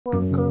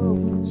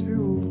Welcome with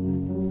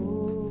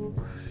you.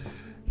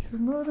 You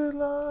know the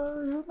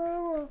lie, you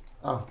never.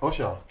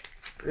 Osha.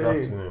 Good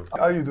afternoon.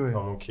 How you doing?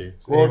 I'm okay.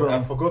 So, Well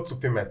I forgot to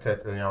pay my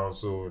tithe now,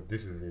 so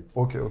this is it.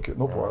 Okay,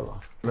 no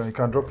problem. You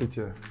can drop it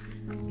here.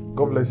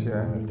 God bless you.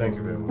 Thank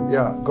you very much.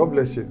 Yeah, God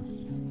bless you.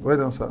 Well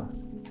done, sir.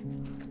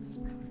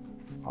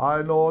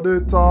 I know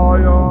the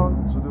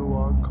tired to the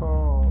one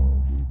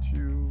come with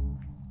you.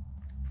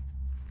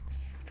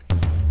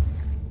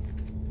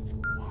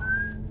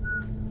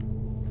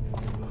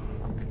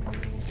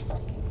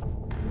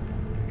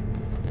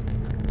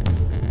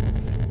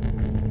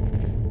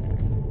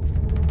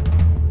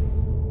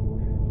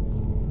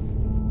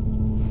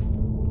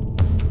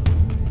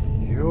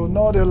 You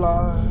know the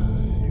lie,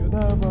 you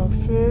never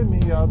fail me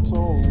at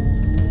all.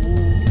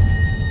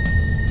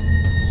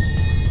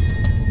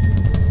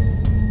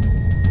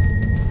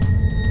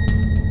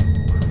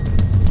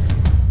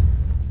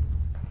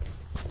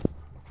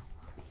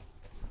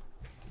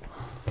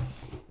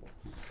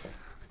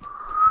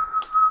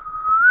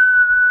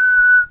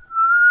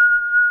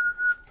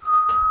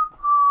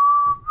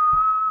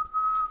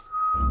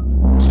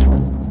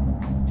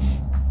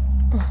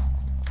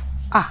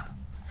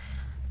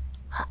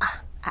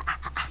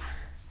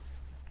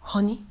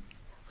 Honey,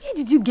 where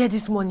did you get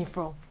this money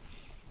from?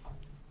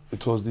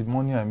 It was the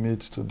money I made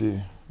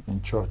today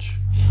in church.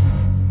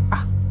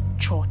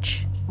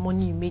 Church.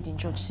 Money you made in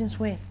church. Since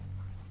when?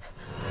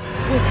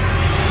 Wait,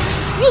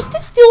 you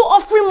still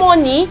offering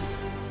money?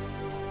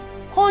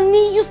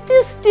 Honey, you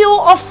still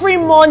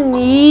offering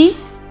money?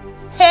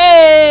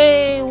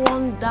 Hey,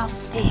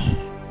 wonderful.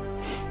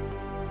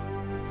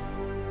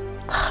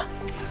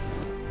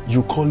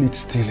 You call it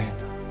stealing.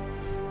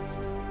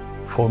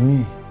 For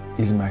me,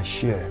 it's my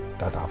share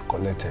that I've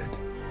collected.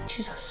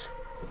 Jesus.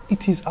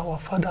 It is our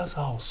Father's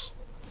house.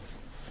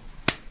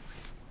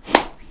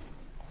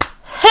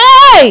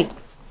 Hey!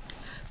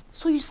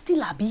 So you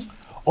steal, Abi?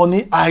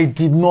 Honey, I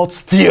did not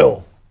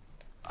steal.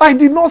 I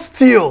did not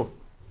steal.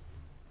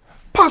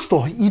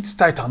 Pastor eats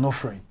tithe and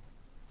offering.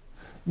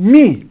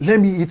 Me, let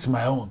me eat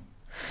my own.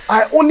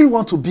 I only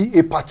want to be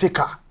a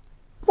partaker.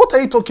 What are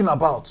you talking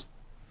about?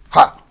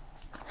 Ha!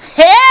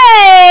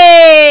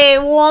 Hey!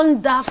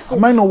 Wonderful.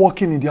 Am I not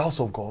working in the house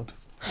of God?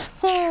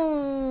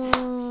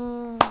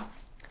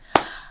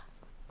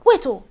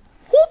 Wait, who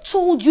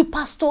told you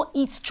pastor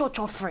eats church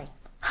offering?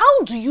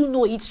 How do you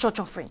know it's church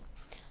offering?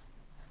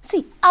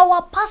 See,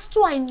 our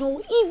pastor I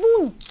know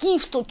even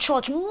gives to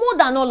church more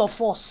than all of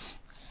us.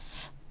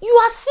 You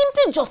are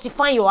simply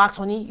justifying your act,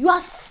 honey. You are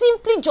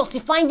simply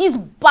justifying this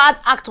bad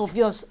act of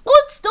yours.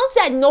 Don't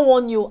say I did not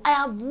warn you. I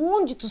have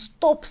warned you to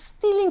stop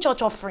stealing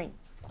church offering.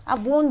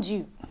 I've warned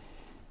you.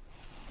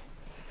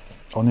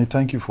 Honey,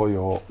 thank you for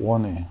your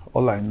warning.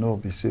 All I know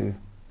be say,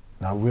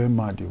 now where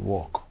ma dey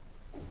walk,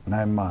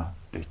 now ma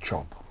dey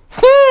chop.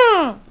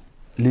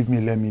 Leave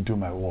me, let me do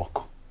my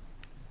work.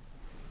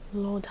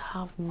 Lord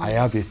have mercy. I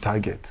have a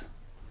target.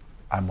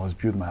 I must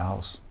build my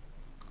house.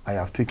 I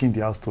have taken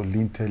the house to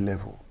lintel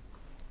level.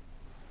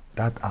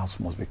 That house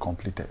must be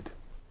completed.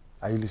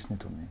 Are you listening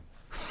to me?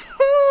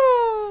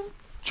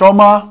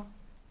 Choma!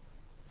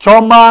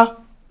 Choma!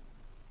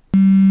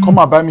 Come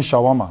and buy me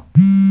shawarma.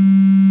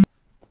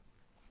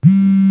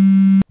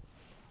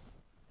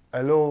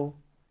 Hello?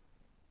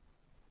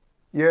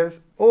 Yes?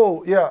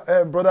 Oh,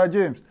 yeah, Brother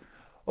James.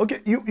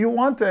 Okay, you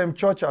want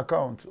church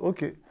account.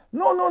 Okay.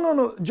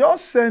 No.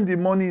 Just send the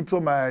money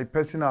to my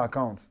personal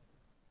account.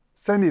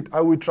 Send it. I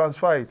will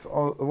transfer it.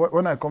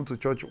 When I come to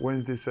church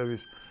Wednesday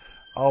service,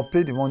 I'll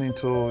pay the money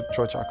to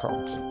church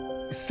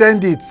account.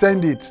 Send it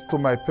to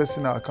my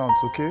personal account,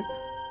 okay?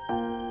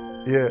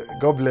 Yeah,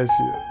 God bless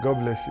you. God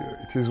bless you.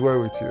 It is well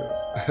with you.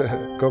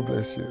 God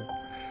bless you.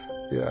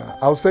 Yeah,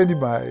 I'll send you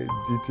my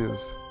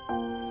details.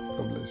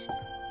 God bless you.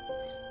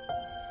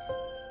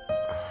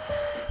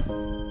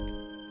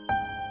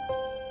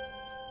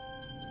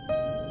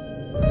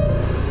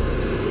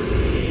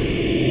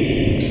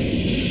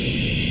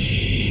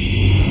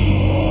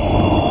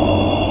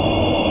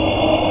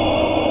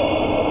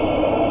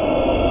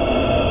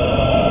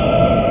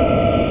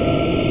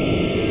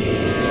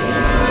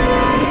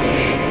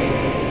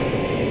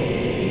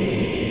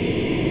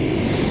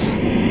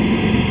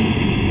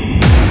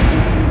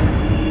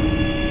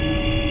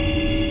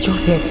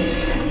 Joseph,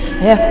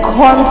 I have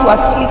come to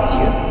afflict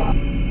you.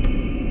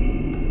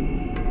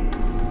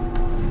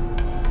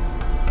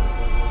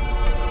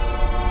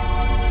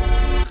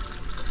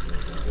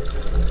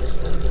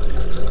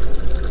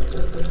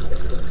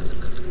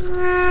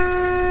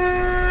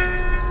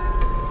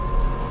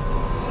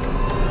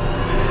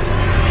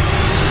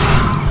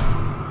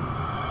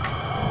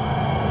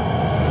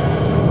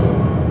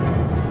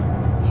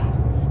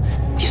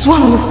 This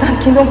one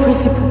understand kingdom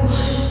principle.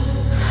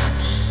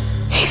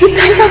 Is it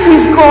that to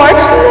his God?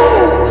 No.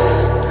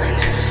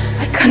 And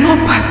I cannot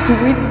battle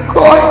with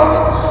God.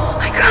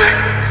 I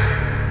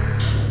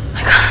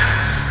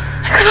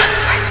cannot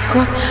fight with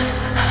God.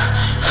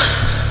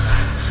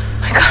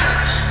 I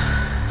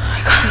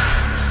can't.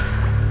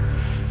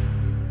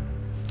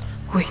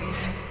 Wait.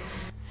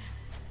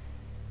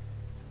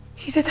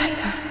 He's a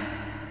tither.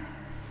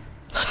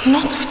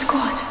 Not with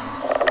God.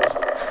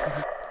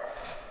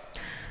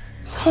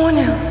 Someone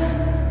else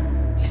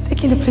is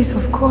taking the place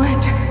of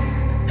God.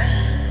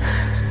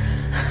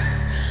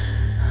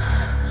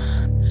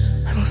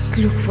 I must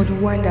look for the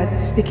one that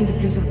is taking the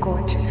place of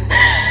God.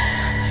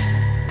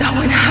 That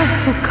one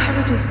has to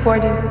carry this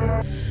burden.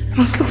 I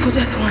must look for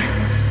that one.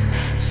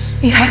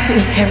 He has to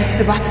inherit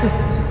the battle.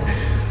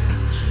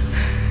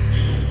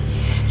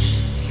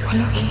 You are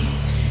lucky.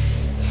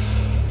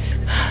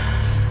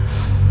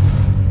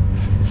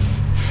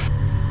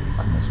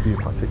 I must be a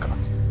partaker.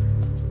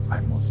 I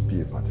must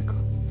be a partaker.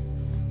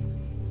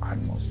 I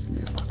must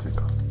be a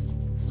partaker.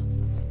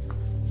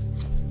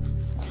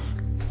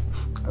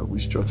 I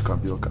wish church can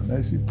be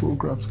organizing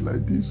programs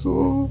like this.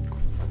 Oh,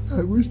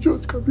 I wish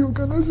church can be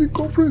organizing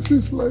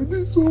conferences like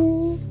this.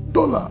 Oh,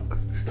 dollar.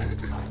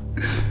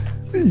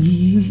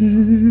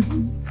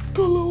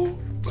 Dollar.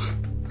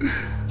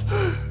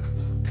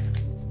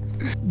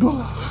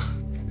 Dollar.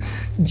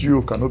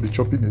 Gio cannot be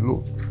chopping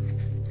alone.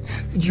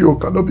 Gio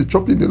cannot be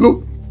chopping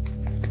alone.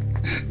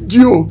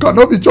 Gio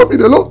cannot be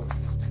chopping alone.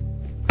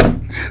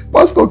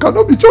 Pastor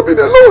cannot be chopping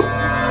alone.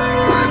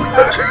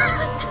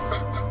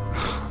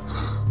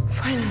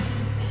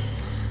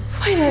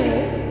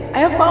 Finally, I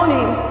have found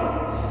him.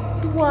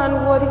 The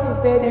one worthy to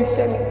bear the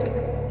infirmity.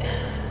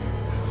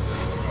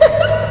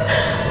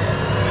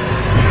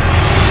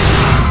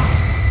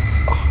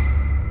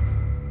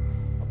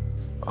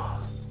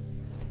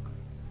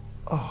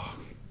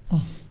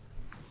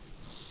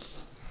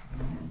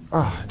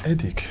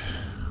 Headache.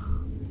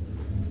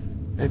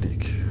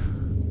 Headache.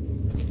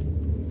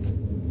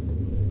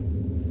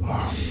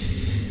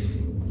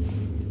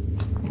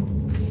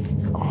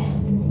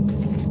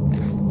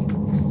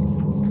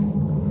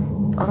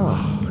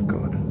 God.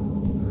 God.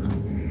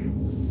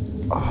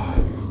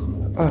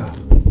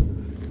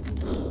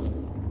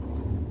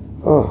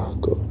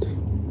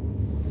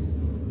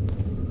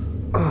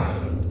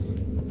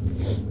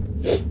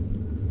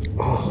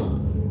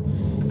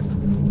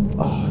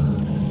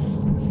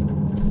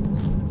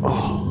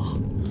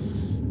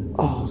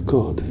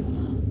 God.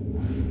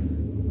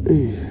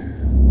 Hey.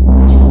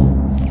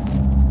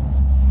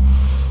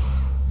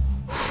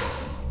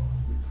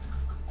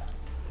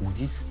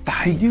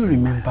 Did you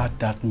remember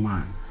that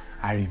man?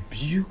 I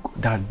rebuke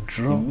that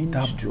dropped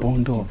that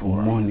bundle of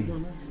money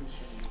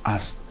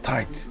as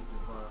tithe.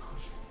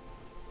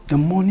 The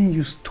money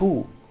you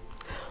stole.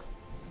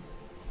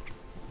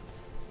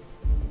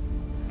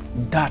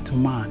 That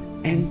man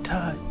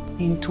entered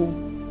into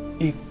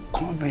a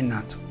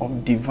covenant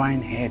of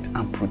divine health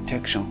and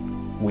protection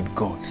with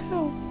God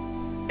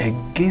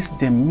against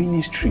the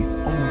ministry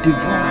of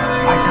devourers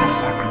by that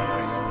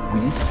sacrifice.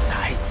 With this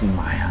tithe in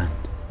my hand,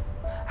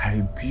 I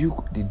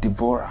rebuke the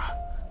devourer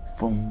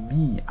from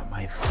me and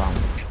my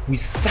family. We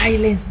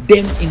silence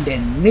them in the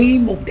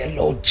name of the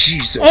Lord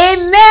Jesus.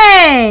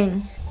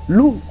 Amen.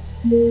 Look,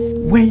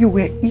 when you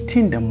were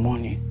eating the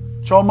money,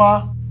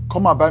 Choma,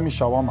 come and buy me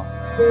shawarma.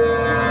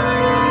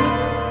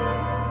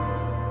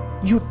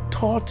 you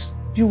thought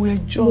you were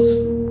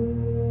just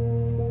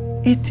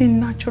eating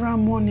natural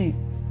money.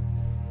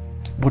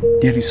 But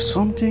there is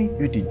something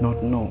you did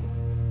not know.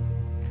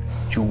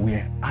 You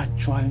were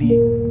actually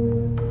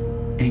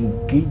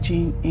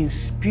engaging in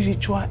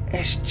spiritual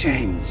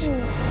exchange,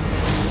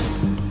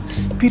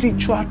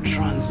 spiritual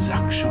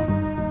transaction.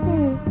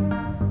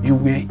 You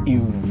were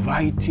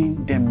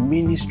inviting the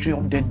ministry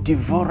of the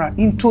devourer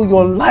into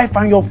your life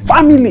and your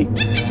family.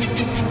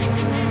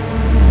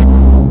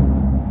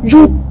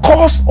 You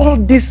cause all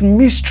these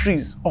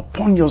mysteries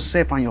upon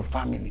yourself and your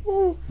family.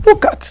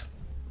 Look at,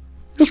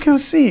 you can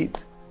see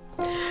it.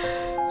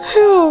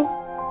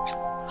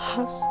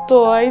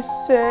 Pastor, I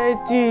said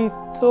it.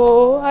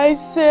 Oh, I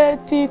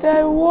said it.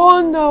 I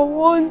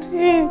want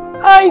him.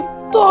 I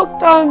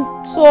talked and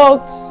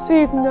talked.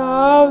 See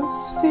now,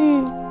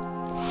 see.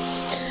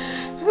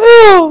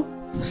 Oh,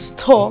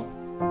 stop.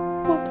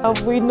 What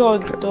have we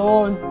not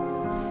done?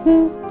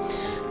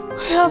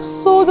 We have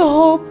sold the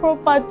whole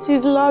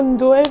properties,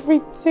 land,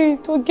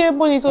 everything to get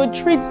money to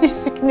treat this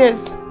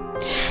sickness.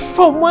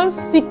 From one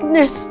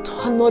sickness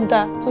to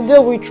another. Today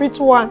we treat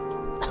one.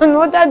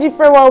 Another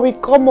different one will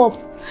come up.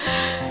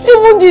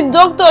 Even the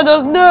doctor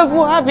does not even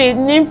have a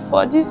name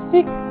for this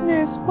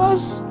sickness,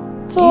 Pastor.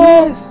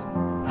 Yes,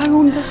 I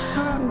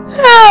understand.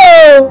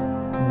 Oh.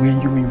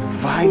 When you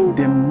invite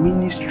the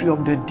ministry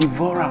of the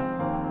devourer,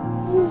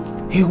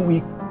 he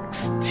will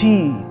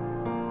steal,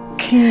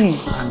 kill,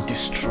 and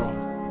destroy.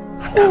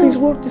 And that is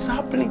what is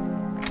happening.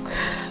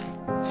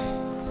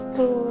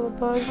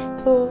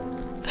 Pastor,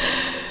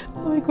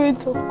 are we going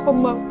to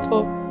come out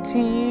of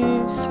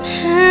this?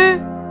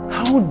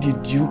 How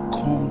did you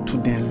come to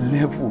the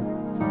level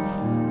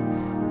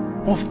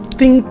of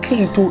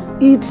thinking to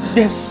eat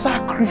the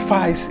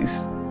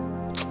sacrifices,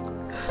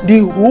 the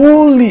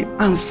holy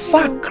and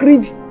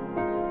sacred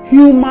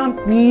human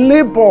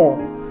labor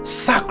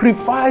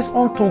sacrifice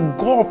unto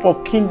God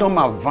for kingdom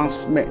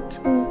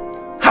advancement?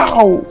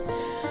 How?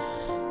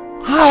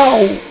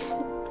 How?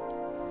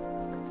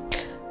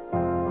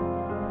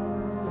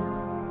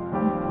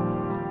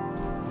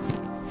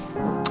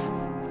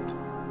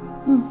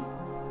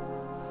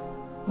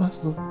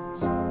 Jesus.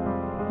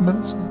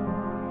 Mercy.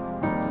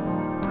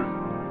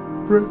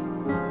 Pray.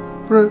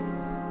 Pray.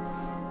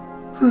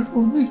 Pray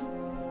for me.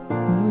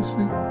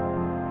 Mercy.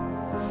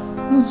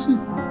 Mercy.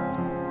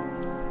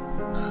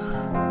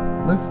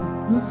 Mercy.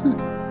 Mercy.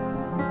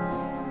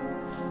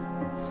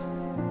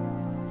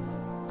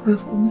 Pray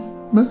for me.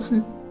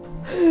 Mercy.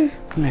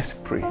 Let's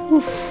pray.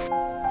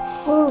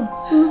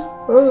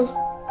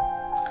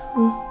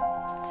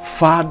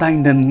 Father,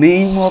 in the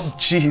name of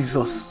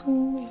Jesus,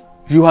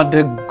 you are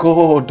the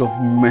God of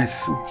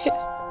mercy.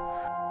 Yes.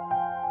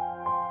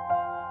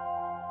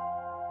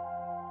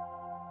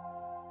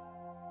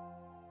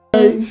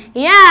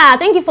 Yeah,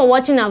 thank you for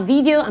watching our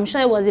video. I'm sure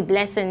it was a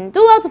blessing.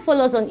 Do well to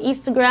follow us on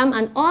Instagram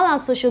and all our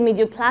social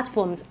media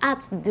platforms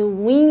at The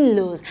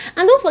Winlows.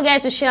 And don't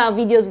forget to share our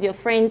videos with your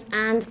friends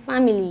and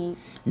family.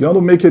 You want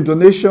to make a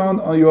donation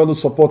and you want to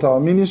support our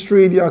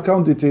ministry, the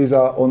account details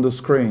are on the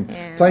screen.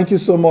 Yeah. Thank you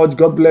so much.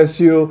 God bless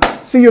you.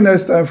 See you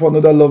next time for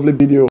another lovely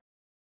video.